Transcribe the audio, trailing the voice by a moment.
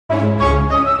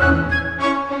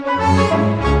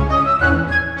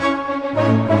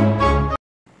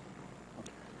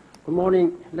Good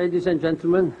morning, ladies and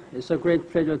gentlemen. It's a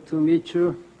great pleasure to meet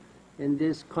you in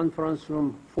this conference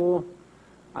room 4.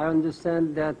 I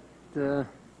understand that your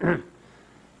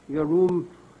room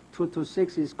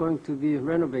 226 is going to be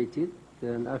renovated,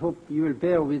 and I hope you will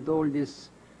bear with all this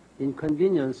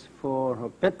inconvenience for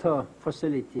better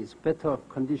facilities, better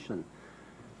condition.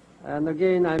 And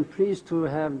again, I'm pleased to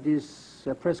have this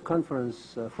press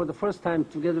conference for the first time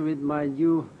together with my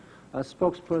new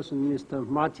spokesperson, Mr.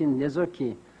 Martin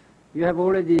Nezerki. You have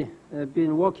already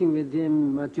been working with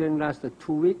him during the last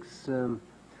 2 weeks.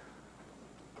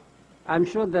 I'm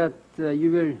sure that you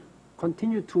will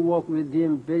continue to work with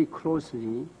him very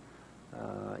closely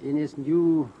in his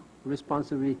new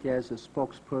responsibility as a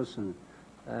spokesperson.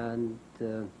 And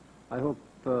I hope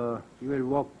you will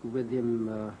work with him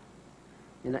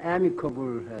in an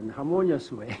amicable and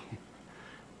harmonious way.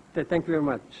 Thank you very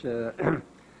much.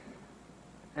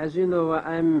 As you know,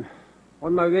 I'm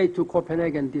on my way to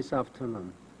Copenhagen this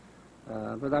afternoon,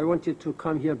 but I wanted to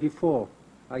come here before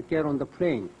I get on the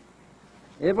plane.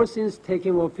 Ever since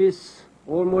taking office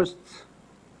almost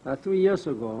 3 years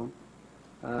ago,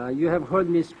 you have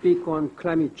heard me speak on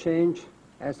climate change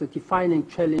as the defining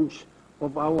challenge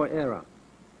of our era.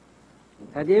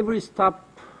 At every stop,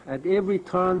 at every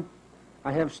turn,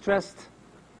 I have stressed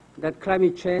that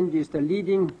climate change is the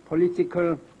leading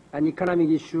political and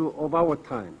economic issue of our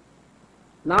time.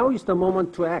 Now is the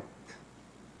moment to act.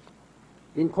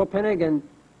 In Copenhagen,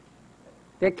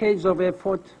 decades of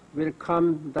effort will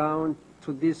come down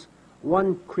to this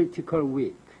one critical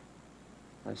week.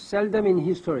 Seldom in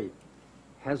history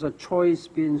has a choice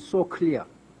been so clear.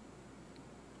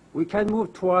 We can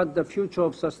move toward the future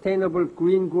of sustainable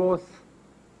green growth,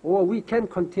 or we can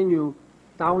continue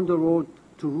down the road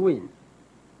to ruin.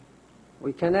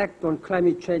 We can act on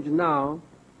climate change now,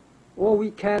 or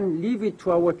we can leave it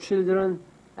to our children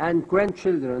and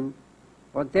grandchildren,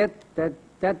 but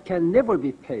that can never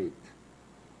be paid.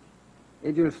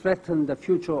 It will threaten the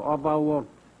future of our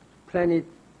planet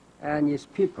and its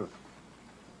people.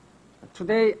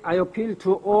 Today, I appeal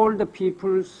to all the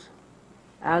peoples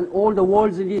and all the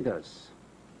world's leaders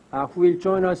who will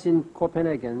join us in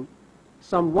Copenhagen,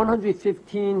 some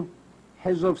 115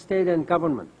 heads of state and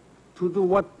government, to do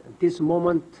what this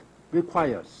moment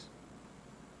requires.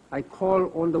 I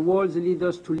call on the world's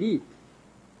leaders to lead.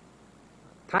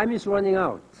 Time is running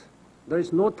out. There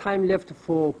is no time left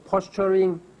for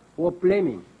posturing or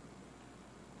blaming.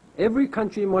 Every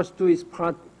country must do its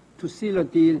part to seal a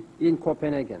deal in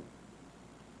Copenhagen.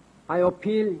 I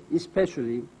appeal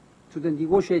especially to the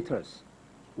negotiators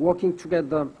working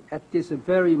together at this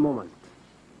very moment.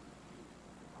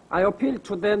 I appeal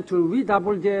to them to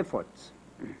redouble their efforts,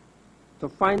 to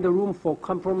find the room for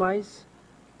compromise,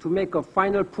 to make a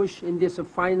final push in this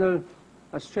final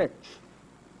stretch.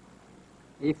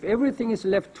 If everything is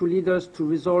left to leaders to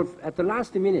resolve at the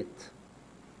last minute,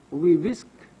 we risk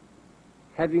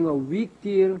having a weak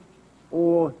deal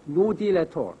or no deal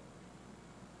at all.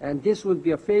 And this would be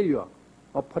a failure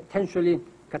of potentially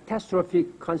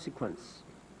catastrophic consequence.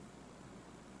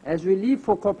 As we leave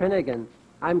for Copenhagen,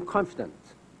 I'm confident.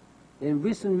 In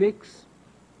recent weeks,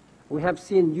 we have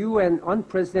seen new and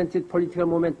unprecedented political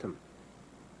momentum.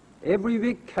 Every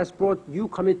week has brought new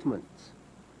commitments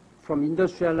from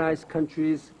industrialized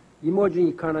countries, emerging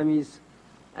economies,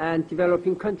 and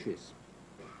developing countries.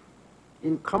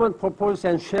 In common purpose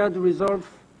and shared resolve,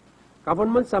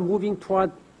 governments are moving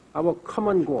toward our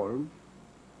common goal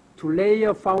to lay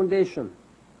a foundation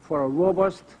for a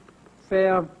robust,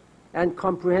 fair, and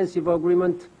comprehensive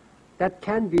agreement that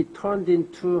can be turned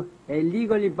into a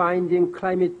legally binding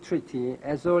climate treaty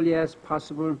as early as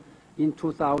possible in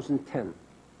 2010.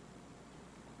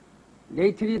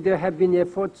 Lately, there have been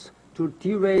efforts to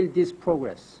derail this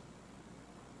progress.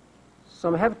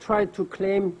 Some have tried to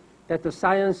claim that the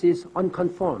science is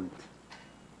unconfirmed.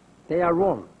 They are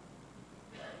wrong.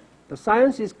 The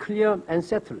science is clear and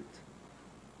settled.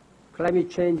 Climate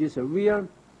change is real.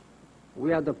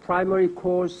 We are the primary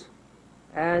cause,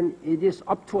 and it is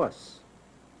up to us,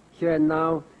 here and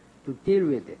now, to deal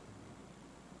with it.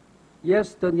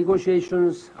 Yes, the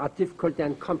negotiations are difficult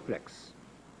and complex.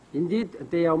 Indeed,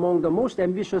 they are among the most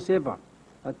ambitious ever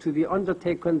to be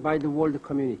undertaken by the world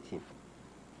community.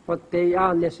 But they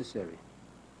are necessary.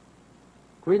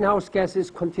 Greenhouse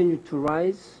gases continue to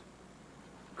rise.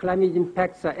 Climate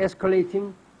impacts are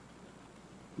escalating.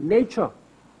 Nature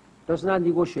does not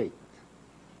negotiate.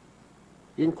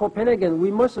 In Copenhagen,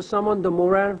 we must summon the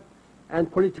moral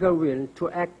and political will to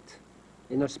act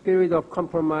in a spirit of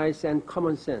compromise and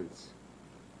common sense.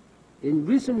 In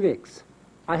recent weeks,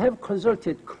 I have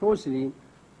consulted closely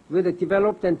with the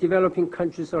developed and developing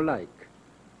countries alike,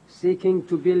 seeking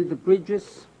to build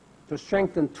bridges to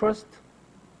strengthen trust,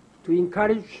 to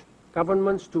encourage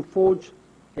governments to forge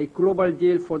a global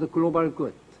deal for the global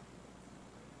good.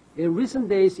 In recent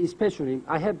days especially,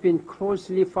 I have been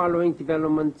closely following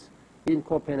developments in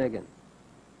Copenhagen.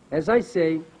 As I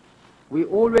say, we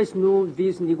always knew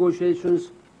these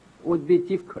negotiations would be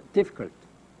difficult.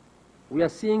 We are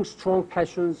seeing strong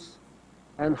passions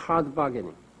and hard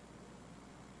bargaining.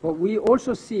 But we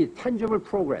also see tangible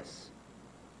progress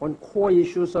on core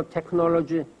issues of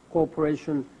technology,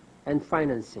 cooperation, and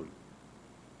financing.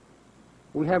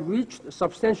 We have reached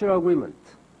substantial agreement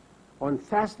on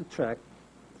fast-track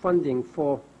funding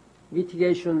for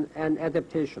mitigation and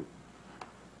adaptation.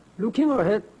 Looking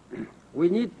ahead, we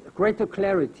need greater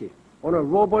clarity on a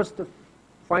robust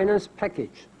finance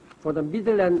package for the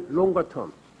middle and longer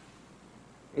term.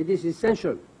 It is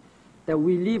essential that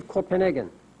we leave Copenhagen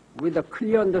with a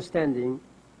clear understanding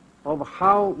of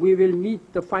how we will meet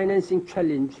the financing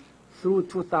challenge through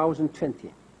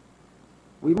 2020.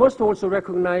 We must also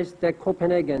recognize that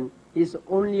Copenhagen is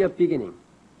only a beginning.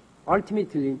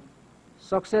 Ultimately,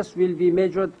 success will be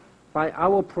measured by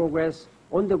our progress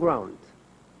on the ground.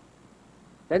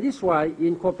 That is why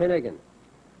in Copenhagen,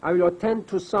 I will attend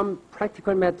to some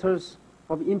practical matters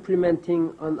of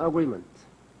implementing an agreement.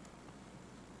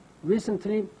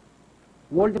 Recently,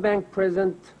 World Bank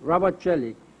President Robert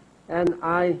Jellick and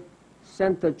I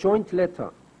sent a joint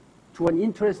letter to an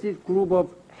interested group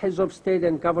of heads of state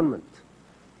and government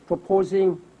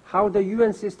proposing how the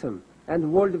UN system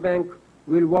and World Bank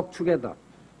will work together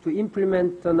to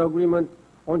implement an agreement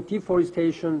on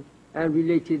deforestation and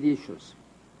related issues.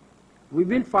 We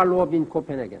will follow up in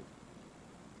Copenhagen.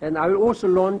 And I will also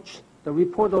launch the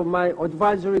report of my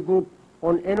advisory group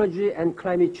on energy and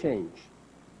climate change.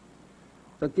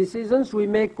 The decisions we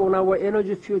make on our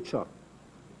energy future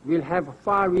will have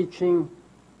far-reaching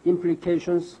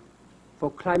implications for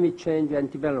climate change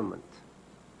and development.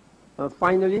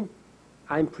 Finally,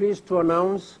 I am pleased to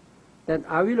announce that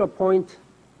I will appoint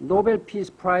Nobel Peace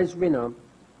Prize winner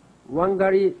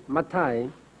Wangari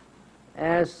Maathai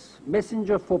as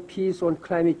messenger for peace on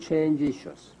climate change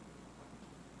issues.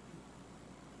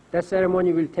 That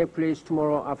ceremony will take place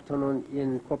tomorrow afternoon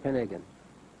in Copenhagen.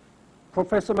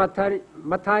 Professor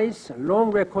Maathai's long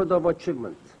record of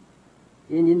achievement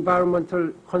in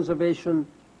environmental conservation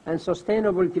and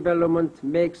sustainable development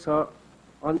makes her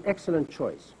an excellent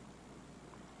choice.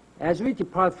 As we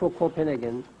depart for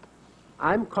Copenhagen,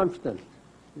 I'm confident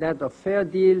that a fair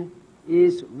deal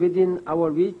is within our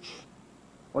reach,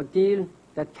 a deal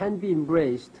that can be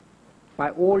embraced by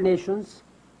all nations,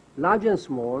 large and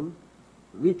small,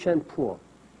 rich and poor.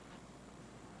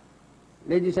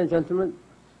 Ladies and gentlemen,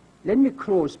 let me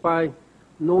close by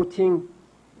noting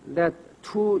that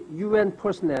two UN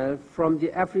personnel from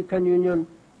the African Union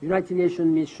United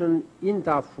Nations mission in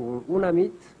Darfur,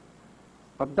 UNAMID,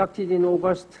 abducted in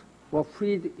August, were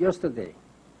freed yesterday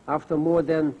after more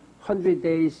than 100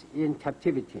 days in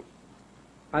captivity.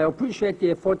 I appreciate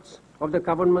the efforts of the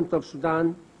government of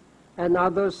Sudan and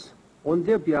others on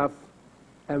their behalf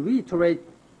and reiterate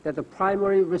that the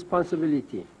primary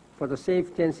responsibility for the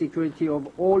safety and security of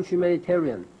all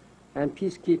humanitarian and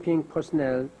peacekeeping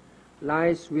personnel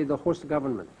lies with the host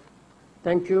government.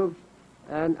 Thank you,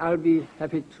 and I'll be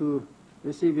happy to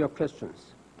receive your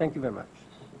questions. Thank you very much.